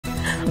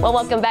Well,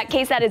 welcome back.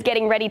 KSAT is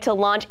getting ready to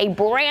launch a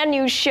brand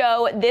new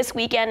show this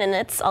weekend, and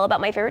it's all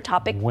about my favorite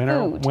topic,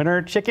 food.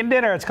 Winter Chicken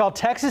Dinner. It's called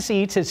Texas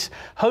Eats. It's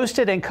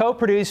hosted and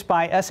co-produced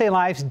by SA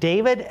Live's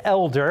David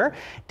Elder.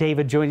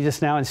 David joins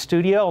us now in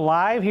studio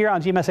live here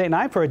on GMS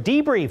 89 for a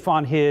debrief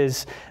on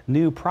his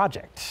new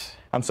project.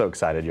 I'm so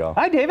excited, y'all.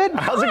 Hi, David.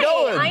 How's it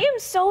going? I am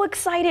so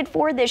excited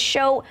for this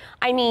show.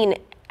 I mean,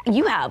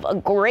 you have a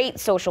great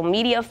social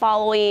media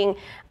following.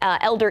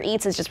 Elder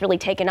Eats has just really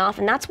taken off,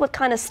 and that's what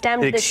kind of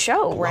stemmed this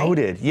show, right?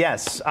 Exploded,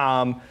 yes.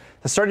 I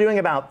started doing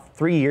it about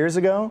 3 years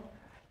ago,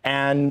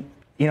 and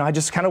I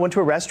just kind of went to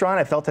a restaurant,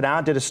 I felt it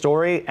out, did a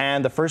story,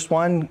 and the first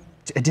one,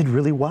 it did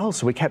really well,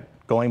 so we kept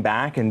going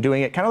back and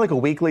doing it kind of like a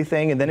weekly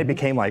thing, and then it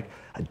became like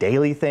a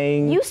daily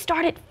thing. You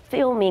started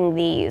filming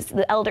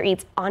the Elder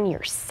Eats on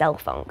your cell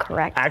phone,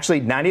 correct?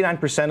 Actually,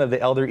 99% of the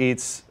Elder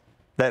Eats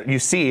that you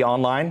see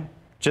online,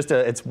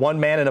 it's one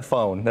man and a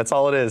phone. That's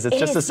all it is. It's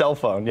just a cell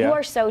phone. Yeah. You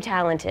are so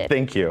talented.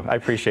 Thank you. I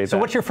appreciate that. So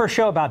what's your first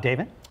show about,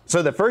 David?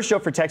 So the first show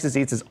for Texas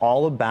Eats is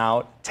all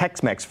about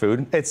Tex-Mex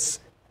food.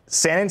 It's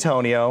San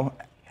Antonio.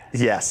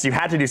 Yes, you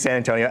had to do San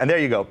Antonio. And there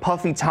you go,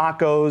 puffy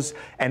tacos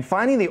and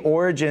finding the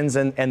origins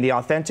and the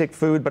authentic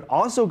food, but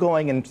also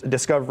going and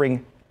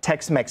discovering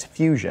Tex-Mex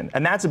fusion.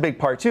 And that's a big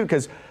part too,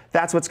 because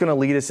that's what's going to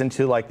lead us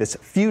into like this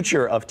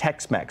future of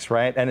Tex-Mex,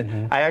 right?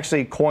 And I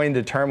actually coined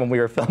a term when we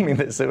were filming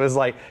this. It was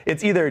like,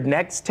 it's either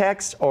next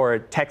Tex or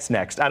Tex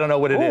Next. I don't know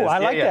what it is. I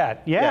like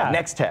that. Yeah.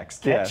 Next Tex.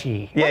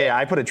 Catchy. Yeah,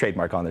 I put a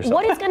trademark on there.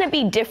 What is going to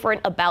be different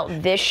about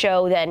this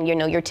show than,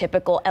 your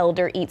typical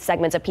Elder Eats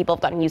segments that people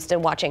have gotten used to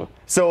watching?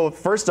 So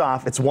first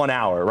off, it's 1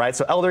 hour, right?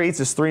 So Elder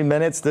Eats is 3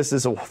 minutes. This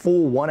is a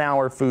full 1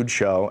 hour food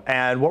show.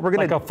 And what we're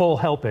going to Like a full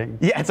helping.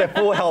 Yeah, it's a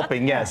full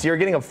helping, yes. You're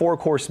getting a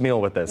 4-course meal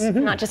with this.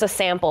 Not just a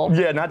sample.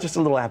 Yeah, not just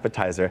a little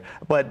appetizer.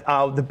 But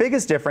the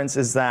biggest difference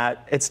is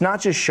that it's not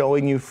just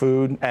showing you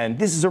food and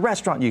this is a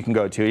restaurant you can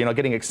go to,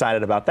 getting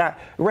excited about that.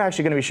 We're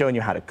actually going to be showing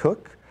you how to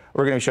cook.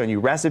 We're going to be showing you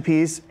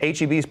recipes.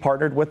 H-E-B's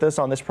partnered with us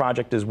on this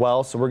project as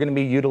well, so we're going to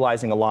be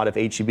utilizing a lot of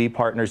H-E-B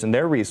partners and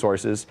their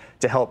resources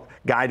to help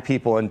guide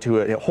people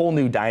into a whole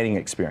new dining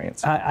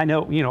experience. I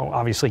know,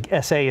 obviously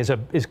SA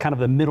is kind of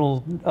the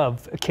middle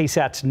of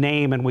KSAT's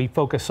name, and we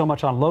focus so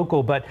much on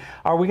local, but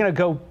are we going to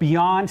go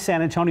beyond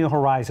San Antonio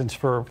horizons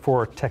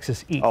for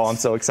Texas Eats? Oh, I'm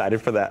so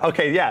excited for that.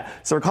 Okay, yeah,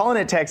 so we're calling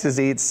it Texas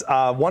Eats.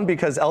 One,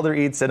 because Elder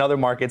Eats in other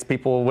markets,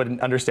 people wouldn't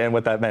understand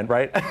what that meant,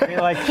 right?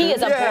 Like, he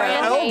is a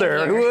brand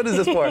Elder, name. what is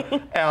this for?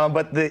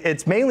 But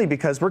it's mainly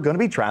because we're going to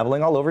be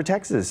traveling all over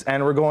Texas,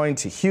 and we're going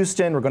to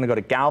Houston, we're going to go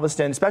to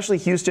Galveston, especially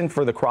Houston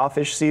for the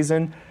crawfish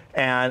season,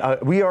 and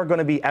we are going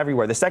to be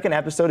everywhere. The second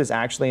episode is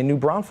actually in New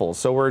Braunfels,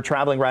 so we're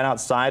traveling right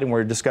outside and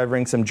we're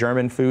discovering some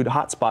German food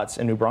hotspots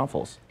in New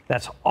Braunfels.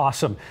 That's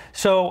awesome.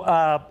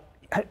 So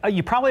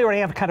you probably already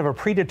have kind of a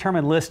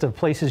predetermined list of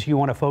places you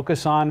want to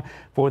focus on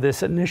for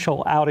this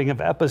initial outing of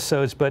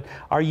episodes, but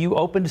are you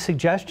open to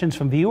suggestions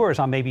from viewers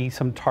on maybe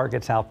some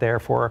targets out there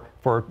for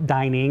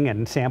dining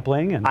and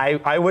sampling? And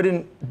I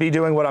wouldn't be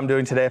doing what I'm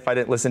doing today if I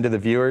didn't listen to the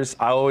viewers.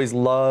 I always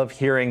love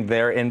hearing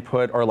their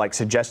input or like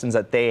suggestions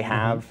that they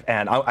have,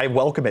 and I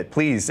welcome it.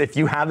 Please, if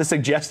you have a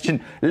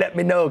suggestion, let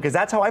me know, because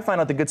that's how I find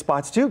out the good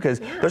spots too, because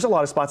there's a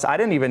lot of spots I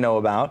didn't even know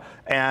about,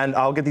 and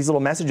I'll get these little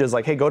messages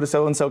like, hey, go to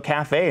so-and-so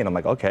cafe, and I'm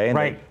like, okay,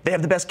 and they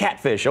have the best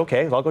catfish.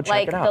 Okay, I'll go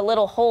check it out. Like the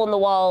little hole in the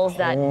walls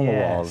that...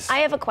 Walls. I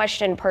have a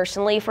question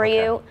personally for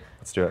you.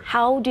 Let's do it.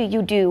 How do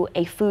you do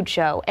a food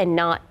show and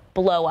not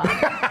blow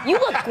up? You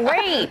look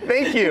great.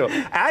 Thank you.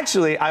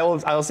 Actually, I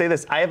will say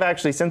this. I have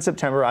actually, since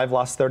September, I've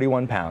lost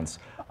 31 pounds.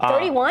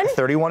 31?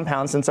 31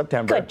 pounds since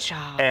September. Good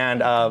job.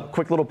 And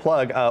quick little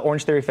plug,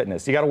 Orange Theory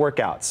Fitness. You got to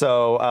work out.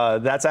 So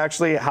that's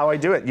actually how I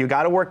do it. You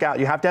got to work out.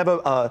 You have to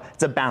have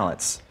it's a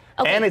balance.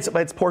 Okay. And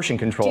it's portion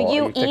control. Do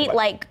you eat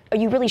are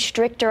you really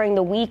strict during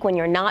the week when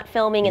you're not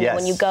filming, and then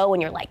when you go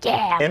and you're like,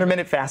 yeah?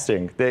 Intermittent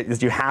fasting.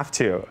 You have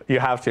to,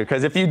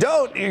 because if you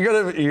don't,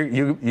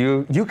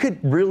 you could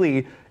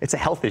really, it's a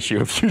health issue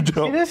if you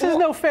don't. See, this is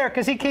no fair,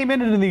 because he came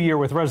into the new year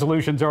with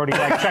resolutions already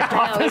checked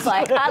off. He's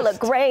like, I look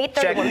great,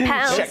 31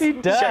 pounds. Yes, he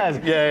does.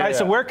 All right,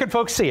 so where can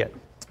folks see it?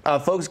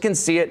 Folks can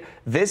see it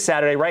this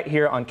Saturday right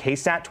here on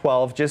KSAT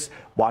 12. Just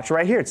watch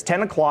right here. It's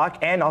 10 o'clock,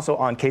 and also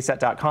on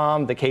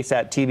KSAT.com, the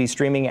KSAT TV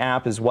streaming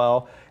app as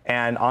well.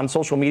 And on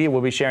social media,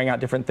 we'll be sharing out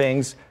different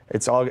things.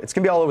 It's going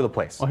to be all over the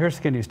place. Well, here's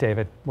the good news,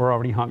 David. We're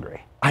already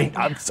hungry.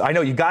 I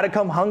know. You got to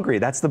come hungry.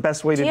 That's the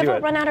best way to do it. Do you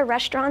ever run out of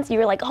restaurants? You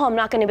were like, oh, I'm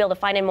not going to be able to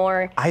find any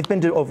more. I've been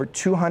to over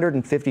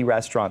 250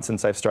 restaurants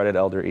since I've started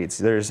Elder Eats.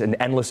 There's an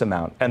endless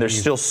amount, and there's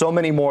still so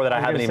many more that I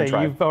haven't even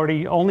tried. You've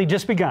only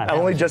just begun.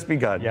 Only just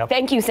begun. Yep.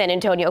 Thank you, San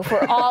Antonio,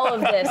 for all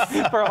of this.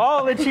 For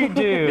all that you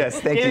do. Yes,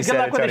 thank you, San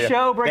Antonio. Good luck with the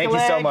show. Break a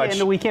leg, so much.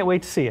 And we can't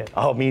wait to see it.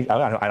 Oh,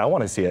 I don't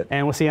want to see it.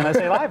 And we'll see you on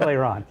SA Live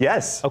later on.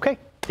 Yes. Okay.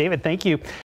 David, thank you.